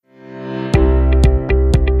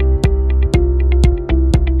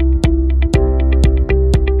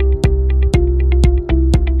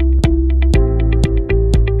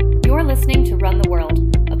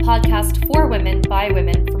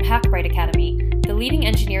leading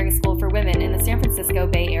engineering school for women in the San Francisco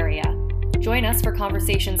Bay Area. Join us for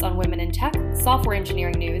conversations on women in tech, software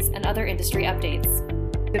engineering news, and other industry updates.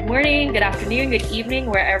 Good morning, good afternoon, good evening,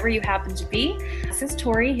 wherever you happen to be. This is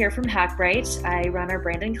Tori here from Hackbright. I run our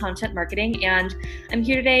brand and content marketing, and I'm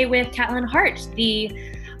here today with Caitlin Hart, the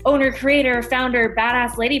owner, creator, founder,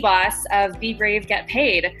 badass lady boss of Be Brave, Get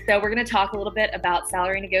Paid. So we're going to talk a little bit about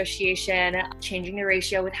salary negotiation, changing the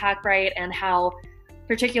ratio with Hackbright, and how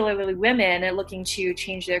particularly women looking to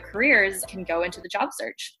change their careers can go into the job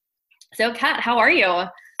search. So Kat, how are you?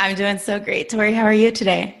 I'm doing so great. Tori, how are you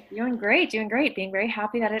today? Doing great. Being very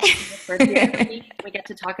happy that it's the first day of the week. We get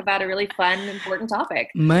to talk about a really fun, important topic.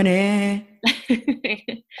 Money.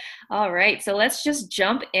 All right. So let's just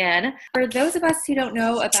jump in. For those of us who don't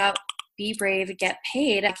know about Be Brave, Get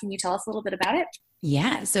Paid, can you tell us a little bit about it?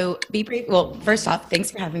 Yeah. So Be Brave. Well, first off,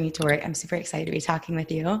 thanks for having me, Tori. I'm super excited to be talking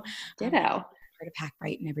with you. Ditto. Part of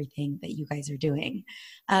Hackbright and everything that you guys are doing.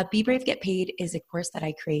 Be Brave, Get Paid is a course that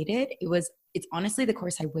I created. It's honestly the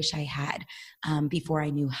course I wish I had before I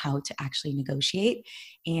knew how to actually negotiate.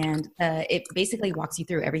 And it basically walks you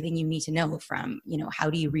through everything you need to know from, how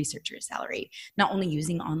do you research your salary, not only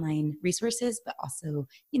using online resources, but also,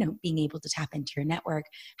 being able to tap into your network,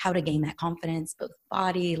 how to gain that confidence, both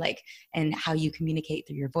body, and how you communicate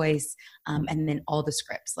through your voice. And then all the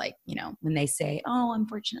scripts, when they say, oh,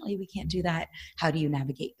 unfortunately, we can't do that. How do you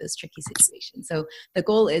navigate those tricky situations? So the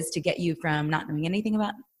goal is to get you from not knowing anything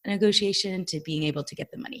about negotiation to being able to get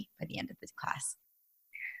the money by the end of this class.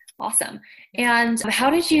 Awesome. And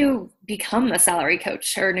how did you become a salary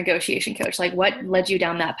coach or negotiation coach? What led you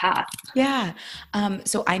down that path? Yeah.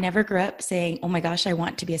 So I never grew up saying, oh my gosh, I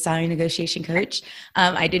want to be a salary negotiation coach.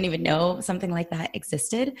 I didn't even know something like that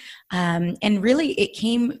existed. And really it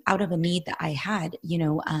came out of a need that I had.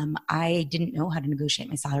 I didn't know how to negotiate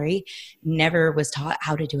my salary, never was taught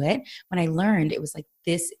how to do it. When I learned, it was like,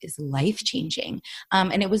 this is life-changing.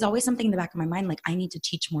 And it was always something in the back of my mind, I need to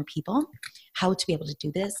teach more people how to be able to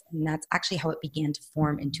do this. And that's actually how it began to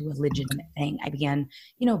form into a legitimate thing. I began,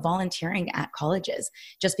 volunteering at colleges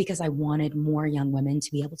just because I wanted more young women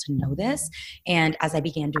to be able to know this. And as I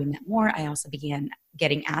began doing that more, I also began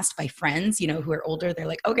getting asked by friends, who are older. They're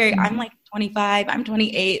like, okay, I'm 25, I'm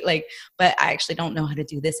 28, but I actually don't know how to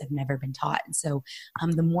do this. I've never been taught. And so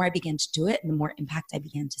the more I began to do it and the more impact I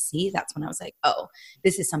began to see, that's when I was like, oh,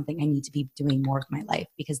 this is something I need to be doing more of my life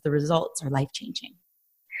because the results are life-changing.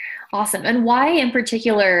 Awesome. And why in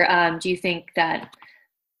particular do you think that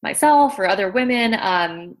myself or other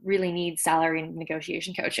women really need salary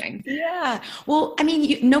negotiation coaching? Yeah. Well,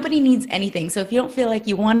 nobody needs anything. So if you don't feel like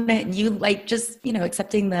you want it and you just,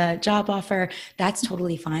 accepting the job offer, that's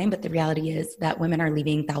totally fine. But the reality is that women are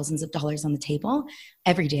leaving thousands of dollars on the table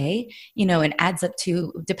every day, and adds up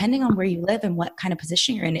to, depending on where you live and what kind of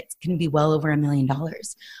position you're in, it can be well over $1 million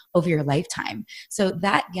over your lifetime. So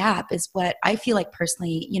that gap is what I feel like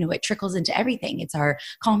personally, it trickles into everything. It's our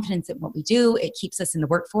confidence in what we do. It keeps us in the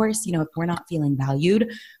workforce. If we're not feeling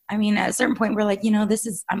valued, at a certain point, we're like,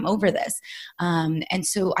 I'm over this. And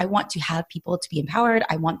so I want to have people to be empowered.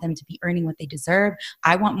 I want them to be earning what they deserve.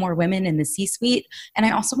 I want more women in the C-suite. And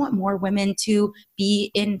I also want more women to be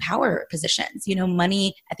in power positions.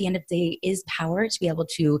 Money at the end of the day is power to be able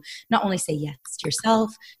to not only say yes to yourself,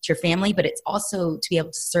 to your family, but it's also to be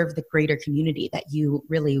able to serve the greater community that you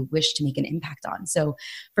really wish to make an impact on. So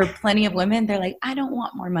for plenty of women, they're like, I don't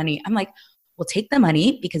want more money. I'm like, well, take the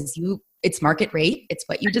money because it's market rate. It's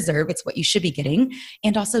what you deserve. It's what you should be getting.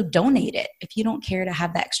 And also donate it. If you don't care to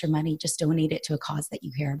have that extra money, just donate it to a cause that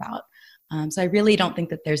you care about. So I really don't think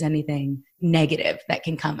that there's anything negative that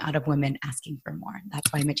can come out of women asking for more.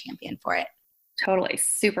 That's why I'm a champion for it. Totally.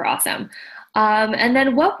 Super awesome. And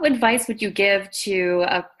then what advice would you give to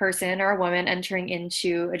a person or a woman entering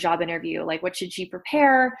into a job interview? What should she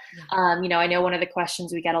prepare? Yeah. I know one of the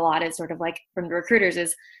questions we get a lot is sort of from the recruiters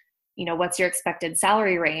is, what's your expected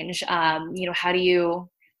salary range? How do you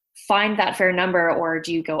find that fair number, or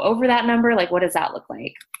do you go over that number? What does that look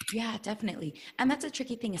like? Yeah, definitely. And that's a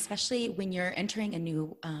tricky thing, especially when you're entering a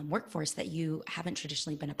new workforce that you haven't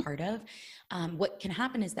traditionally been a part of. What can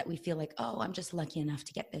happen is that we feel like, oh, I'm just lucky enough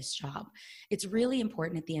to get this job. It's really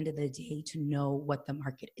important at the end of the day to know what the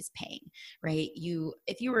market is paying, right?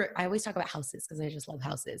 I always talk about houses because I just love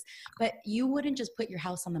houses, but you wouldn't just put your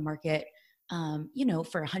house on the market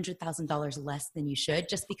for $100,000 less than you should,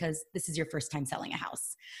 just because this is your first time selling a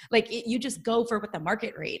house. Like you just go for what the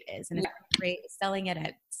market rate is. And if the rate is selling it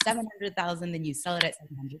at 700,000, then you sell it at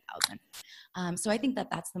 700,000. So I think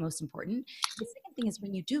that that's the most important. The second thing is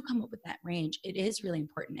when you do come up with that range, it is really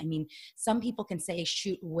important. I mean, some people can say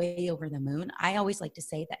shoot way over the moon. I always like to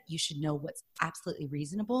say that you should know what's absolutely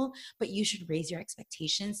reasonable, but you should raise your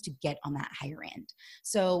expectations to get on that higher end.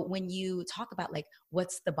 So when you talk about like,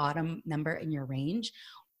 what's the bottom number in your range,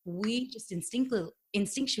 we just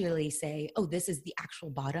instinctually say, oh, this is the actual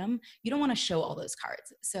bottom. You don't want to show all those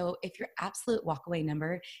cards. So if your absolute walkaway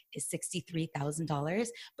number is $63,000,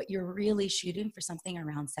 but you're really shooting for something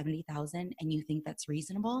around 70,000 and you think that's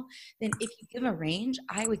reasonable, then if you give a range,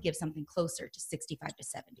 I would give something closer to 65 to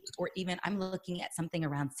 70, or even I'm looking at something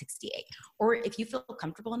around 68. Or if you feel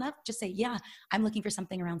comfortable enough, just say, yeah, I'm looking for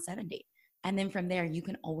something around 70. And then from there, you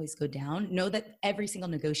can always go down. Know that every single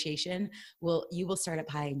negotiation you will start up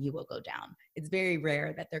high and you will go down. It's very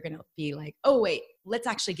rare that they're going to be like, oh, wait, let's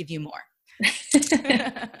actually give you more.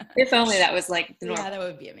 If only that was like the normal. Yeah, that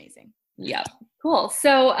would be amazing. Yep. Cool.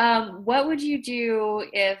 So what would you do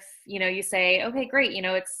if, you say, okay, great.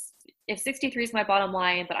 If 63 is my bottom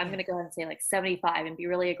line, but I'm going to go ahead and say like 75 and be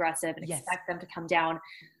really aggressive and expect them to come down.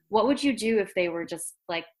 What would you do if they were just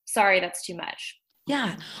like, sorry, that's too much?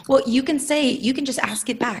 Yeah. Well, you can just ask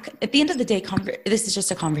it back. At the end of the day, this is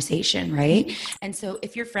just a conversation, right? And so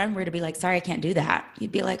if your friend were to be like, sorry, I can't do that,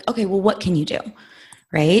 you'd be like, okay, well, what can you do?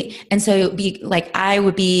 Right. And so it'd be like, I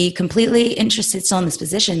would be completely interested still in this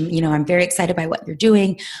position. I'm very excited by what you're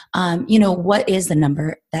doing. What is the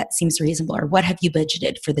number that seems reasonable, or what have you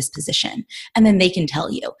budgeted for this position? And then they can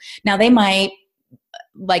tell you. Now they might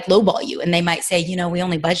like lowball you and they might say, we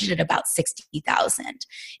only budgeted about 60,000,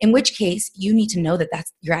 in which case you need to know that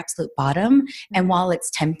that's your absolute bottom. And while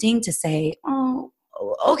it's tempting to say, oh,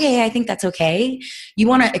 okay, I think that's okay, you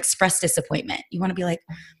want to express disappointment. You want to be like,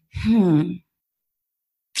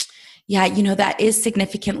 yeah, that is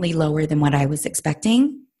significantly lower than what I was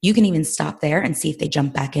expecting. You can even stop there and see if they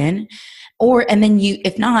jump back in. And then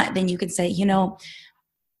if not, then you can say,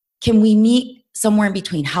 can we meet somewhere in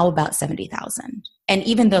between? How about 70,000? And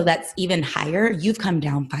even though that's even higher, you've come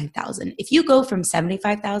down 5,000. If you go from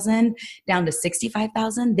 75,000 down to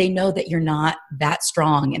 65,000, they know that you're not that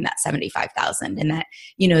strong in that 75,000, and that,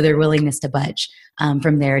 their willingness to budge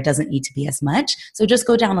from there doesn't need to be as much. So just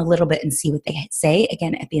go down a little bit and see what they say.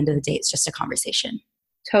 Again, at the end of the day, it's just a conversation.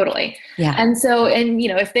 Totally. Yeah. And so,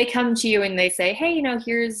 if they come to you and they say, hey,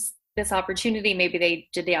 here's this opportunity, maybe they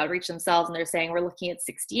did the outreach themselves and they're saying, we're looking at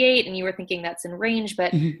 68 and you were thinking that's in range,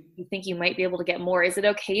 but you think you might be able to get more. Is it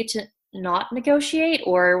okay to not negotiate,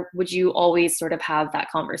 or would you always sort of have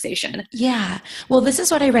that conversation? Yeah. Well, this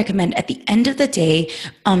is what I recommend. At the end of the day,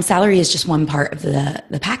 salary is just one part of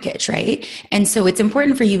the package, right? And so it's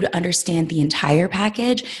important for you to understand the entire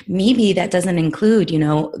package. Maybe that doesn't include,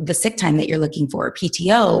 the sick time that you're looking for,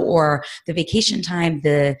 PTO, or the vacation time,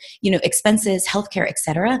 the, expenses, healthcare, et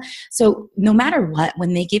cetera. So no matter what,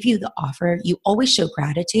 when they give you the offer, you always show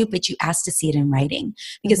gratitude, but you ask to see it in writing,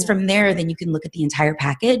 because from there, then you can look at the entire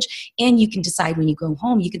package. And you can decide when you go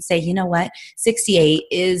home, you can say, 68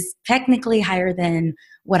 is technically higher than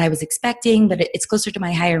what I was expecting, but it's closer to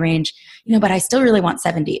my higher range, but I still really want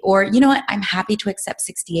 70. Or, I'm happy to accept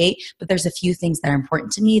 68, but there's a few things that are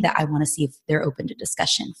important to me that I want to see if they're open to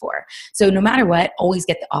discussion for. So no matter what, always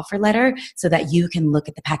get the offer letter so that you can look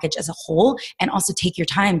at the package as a whole and also take your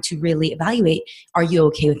time to really evaluate, are you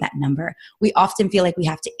okay with that number? We often feel like we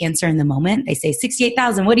have to answer in the moment. They say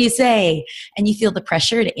 68,000, what do you say? And you feel the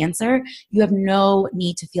pressure to answer. You have no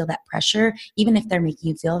need to feel that pressure. Even if they're making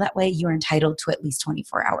you feel that way, you're entitled to at least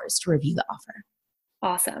 24 hours to review the offer.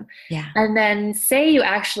 Awesome. Yeah. And then say you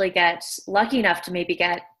actually get lucky enough to maybe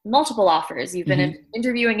get multiple offers. You've been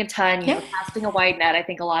interviewing a ton, casting a wide net. I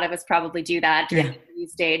think a lot of us probably do that during the interview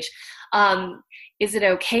stage. Is it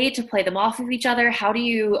okay to play them off of each other? How do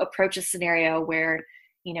you approach a scenario where,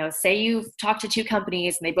 say you've talked to two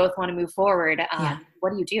companies and they both want to move forward?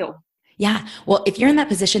 What do you do? Yeah. Well, if you're in that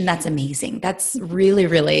position, that's amazing. That's really,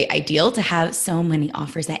 really ideal to have so many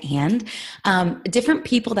offers at hand. Different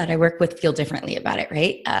people that I work with feel differently about it,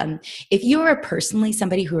 right? If you are personally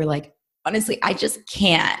somebody who are like, honestly, I just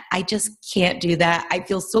can't do that. I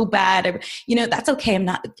feel so bad. That's okay.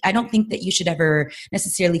 I don't think that you should ever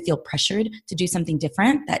necessarily feel pressured to do something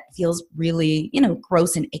different that feels really,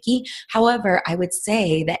 gross and icky. However, I would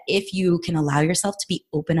say that if you can allow yourself to be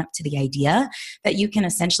open up to the idea that you can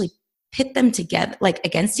essentially pit them together, like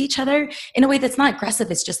against each other in a way that's not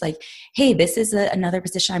aggressive. It's just like, hey, this is another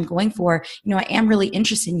position I'm going for. I am really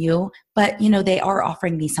interested in you, but they are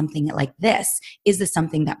offering me something like this. Is this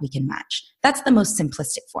something that we can match? that's the most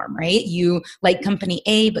simplistic form, right? You like company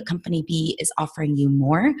A, but company B is offering you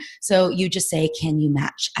more. So you just say, can you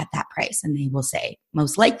match at that price? And they will say,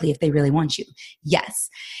 most likely, if they really want you, yes.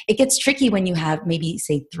 It gets tricky when you have maybe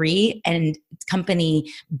say 3 and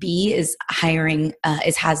company B is hiring,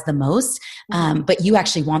 has the most, but you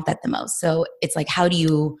actually want that the most. So it's like, how do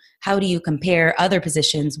you compare other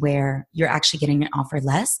positions where you're actually getting an offer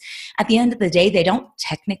less? At the end of the day, they don't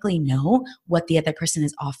technically know what the other person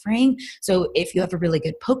is offering. So if you have a really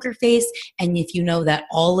good poker face, and if you know that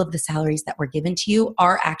all of the salaries that were given to you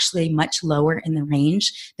are actually much lower in the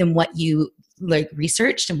range than what you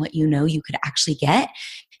researched and what you could actually get,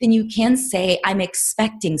 then you can say, I'm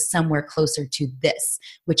expecting somewhere closer to this,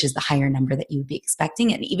 which is the higher number that you would be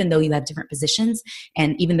expecting. And even though you have different positions,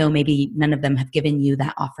 and even though maybe none of them have given you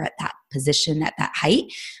that offer at that position, at that height,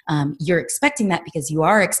 you're expecting that because you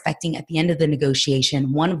are expecting at the end of the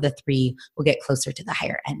negotiation, one of the 3 will get closer to the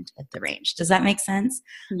higher end of the range. Does that make sense?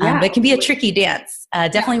 Yeah, but it can be a tricky dance.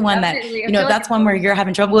 Definitely one that, that's one where you're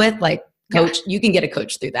having trouble with, coach, you can get a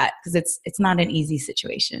coach through that because it's not an easy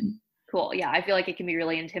situation. Cool. Yeah, I feel like it can be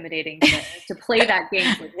really intimidating to play that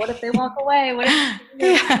game. Like, what if they walk away? What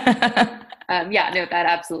if that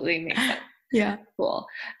absolutely makes sense. Yeah. Cool.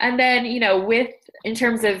 And then, in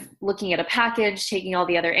terms of looking at a package, taking all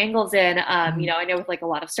the other angles in, I know with a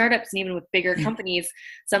lot of startups and even with bigger companies,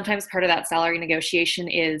 sometimes part of that salary negotiation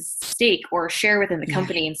is stake or share within the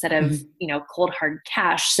company instead of, cold hard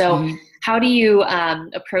cash. So how do you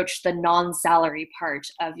approach the non-salary part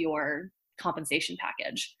of your compensation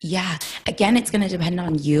package? Yeah. Again, it's going to depend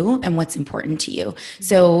on you and what's important to you.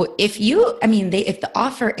 So if the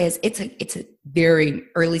offer is, it's a very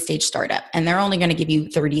early stage startup and they're only going to give you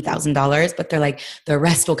 $30,000, but they're like, the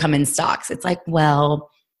rest will come in stocks. It's like, well,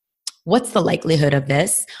 what's the likelihood of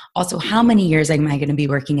this? Also, how many years am I going to be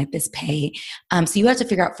working at this pay? So you have to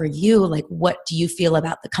figure out for you, what do you feel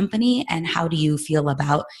about the company and how do you feel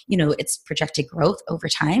about, its projected growth over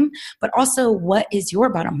time? But also, what is your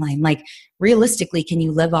bottom line? Realistically, can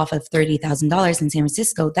you live off of $30,000 in San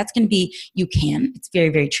Francisco? That's going to be, you can. It's very,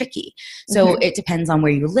 very tricky. So it depends on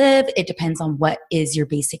where you live. It depends on what is your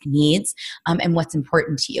basic needs and what's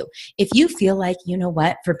important to you. If you feel like,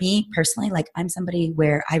 for me personally, I'm somebody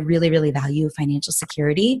where I really, really value financial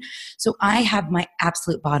security. So I have my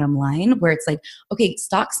absolute bottom line where it's okay,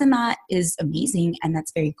 stocks and that is amazing and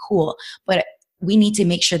that's very cool. But we need to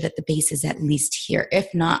make sure that the base is at least here.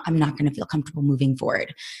 If not, I'm not going to feel comfortable moving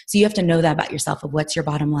forward. So you have to know that about yourself of what's your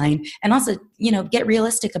bottom line. And also, get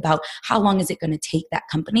realistic about how long is it going to take that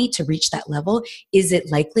company to reach that level? Is it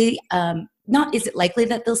likely, not is it likely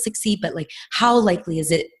that they'll succeed, but how likely is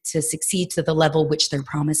it to succeed to the level which they're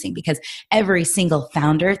promising? Because every single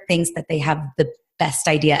founder thinks that they have the best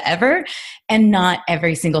idea ever, and not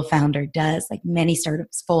every single founder does. Many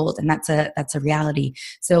startups fold, and that's a reality.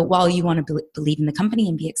 So while you want to believe in the company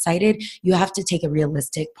and be excited, you have to take a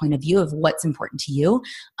realistic point of view of what's important to you,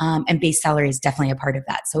 and base salary is definitely a part of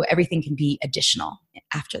that. So everything can be additional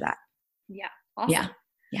after that. Yeah. Awesome.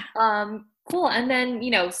 Yeah. Cool. And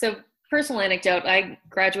then, so personal anecdote, I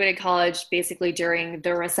graduated college basically during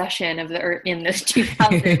the recession in the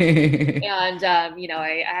 2000s. And,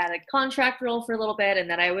 I had a contract role for a little bit and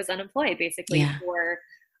then I was unemployed basically for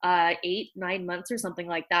 8-9 months or something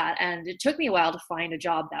like that. And it took me a while to find a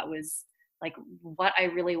job that was what I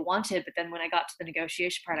really wanted. But then when I got to the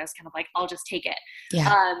negotiation part, I was kind of I'll just take it.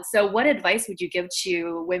 Yeah. So what advice would you give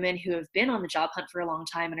to women who have been on the job hunt for a long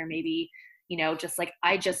time and are maybe just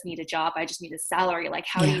I just need a job. I just need a salary.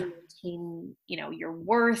 How do you maintain, your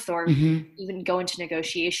worth or even go into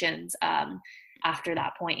negotiations after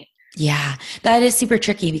that point? Yeah, that is super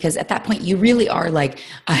tricky because at that point you really are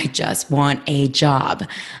I just want a job.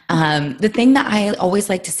 The thing that I always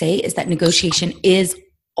like to say is that negotiation is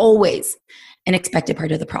always an expected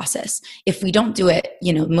part of the process. If we don't do it,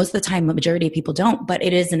 most of the time, the majority of people don't, but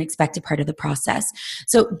it is an expected part of the process.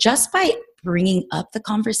 So just by bringing up the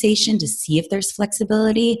conversation to see if there's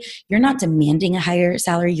flexibility, you're not demanding a higher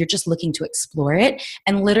salary. You're just looking to explore it.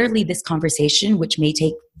 And literally this conversation, which may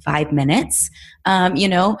take 5 minutes,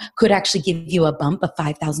 could actually give you a bump of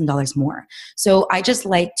 $5,000 more. So I just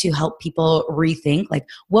like to help people rethink,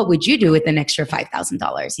 what would you do with an extra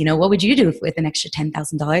 $5,000? What would you do with an extra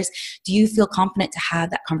 $10,000? Do you feel confident to have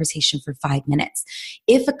that conversation for 5 minutes?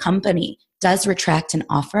 If a company does retract an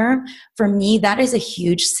offer, for me, that is a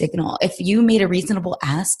huge signal. If you made a reasonable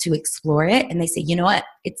ask to explore it and they say, you know what,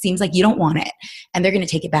 it seems like you don't want it, and they're going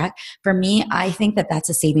to take it back, for me, I think that that's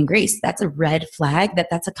a saving grace. That's a red flag that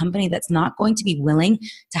that's a company that's not going to be willing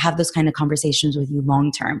to have those kind of conversations with you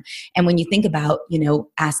long term. And when you think about,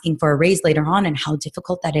 asking for a raise later on and how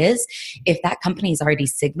difficult that is, if that company has already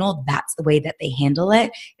signaled that's the way that they handle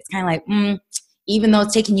it, it's kind of like, even though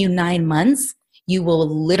it's taking you 9 months, you will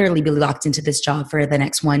literally be locked into this job for the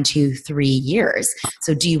next 1, 2, 3 years.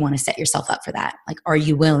 So do you want to set yourself up for that? Like, are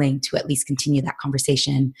you willing to at least continue that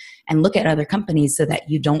conversation and look at other companies so that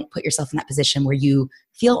you don't put yourself in that position where you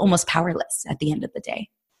feel almost powerless at the end of the day?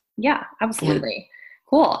 Yeah, absolutely. Yeah.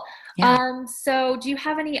 Cool. Yeah. So do you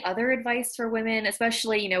have any other advice for women,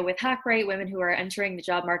 especially, with HackBright, women who are entering the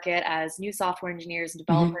job market as new software engineers and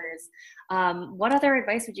developers? What other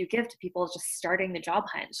advice would you give to people just starting the job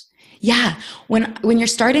hunt? Yeah. When you're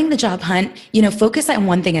starting the job hunt, focus on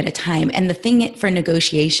one thing at a time. And the thing for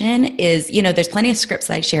negotiation is, there's plenty of scripts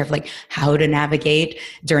that I share of like how to navigate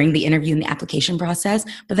during the interview and the application process,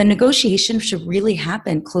 but the negotiation should really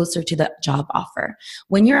happen closer to the job offer.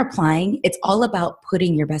 When you're applying, it's all about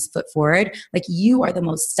putting your best foot forward. Like, you are the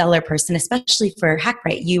most stellar person, especially for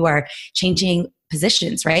HackBright. You are changing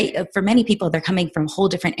positions, right? For many people, they're coming from a whole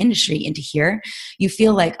different industry into here. You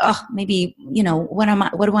feel like, maybe,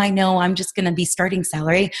 what do I know? I'm just going to be starting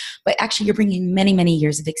salary. But actually, you're bringing many, many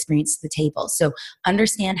years of experience to the table. So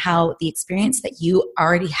understand how the experience that you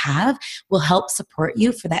already have will help support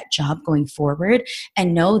you for that job going forward.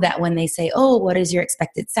 And know that when they say, what is your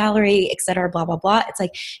expected salary, et cetera, blah, blah, blah. It's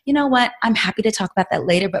like, you know what? I'm happy to talk about that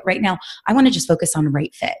later. But right now, I want to just focus on the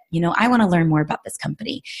right fit. I want to learn more about this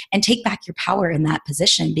company and take back your power in that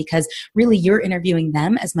position, because really you're interviewing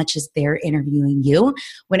them as much as they're interviewing you.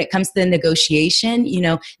 When it comes to the negotiation,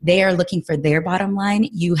 they are looking for their bottom line.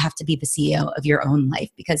 You have to be the CEO of your own life,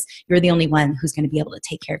 because you're the only one who's going to be able to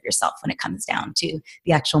take care of yourself when it comes down to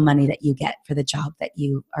the actual money that you get for the job that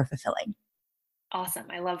you are fulfilling. Awesome.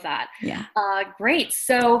 I love that. Yeah. Great.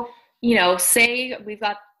 So, say we've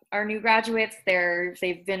got our new graduates,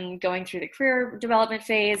 they've been going through the career development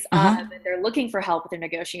phase, and they're looking for help with their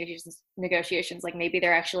negotiations. Like, maybe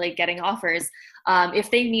they're actually getting offers.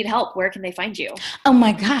 If they need help, where can they find you? Oh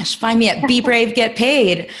my gosh, find me at Be Brave, Get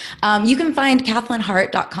Paid. You can find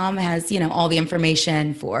KathleenHart.com has, all the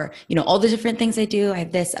information for, all the different things I do. I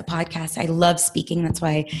have a podcast. I love speaking. That's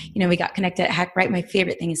why, we got connected at HackBright. My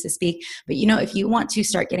favorite thing is to speak. But, if you want to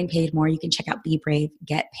start getting paid more, you can check out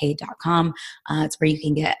BeBraveGetPaid.com. It's where you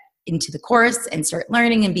can get into the course and start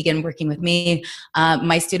learning and begin working with me.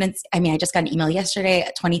 My students, I just got an email yesterday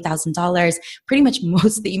at $20,000. Pretty much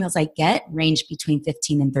most of the emails I get range between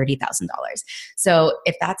 $15,000 and $30,000. So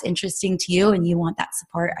if that's interesting to you and you want that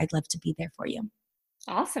support, I'd love to be there for you.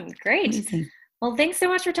 Awesome. Great. Amazing. Well, thanks so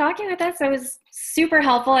much for talking with us. That was super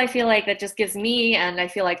helpful. I feel like that just gives me, and I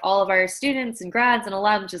feel like all of our students and grads and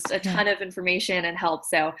alums, just a ton of information and help.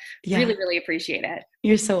 So really, really appreciate it.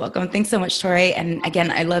 You're so welcome. Thanks so much, Tori. And again,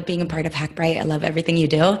 I love being a part of HackBright. I love everything you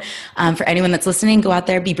do. For anyone that's listening, go out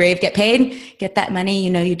there, be brave, get paid, get that money.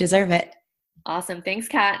 You deserve it. Awesome. Thanks,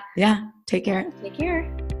 Kat. Yeah. Take care. Take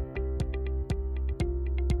care.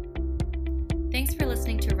 Thanks for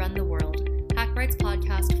listening to Run the World, HackBright's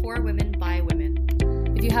podcast for women by women.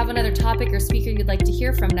 If you have another topic or speaker you'd like to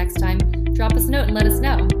hear from next time, drop us a note and let us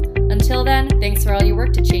know. Until then, thanks for all your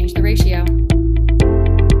work to change the ratio.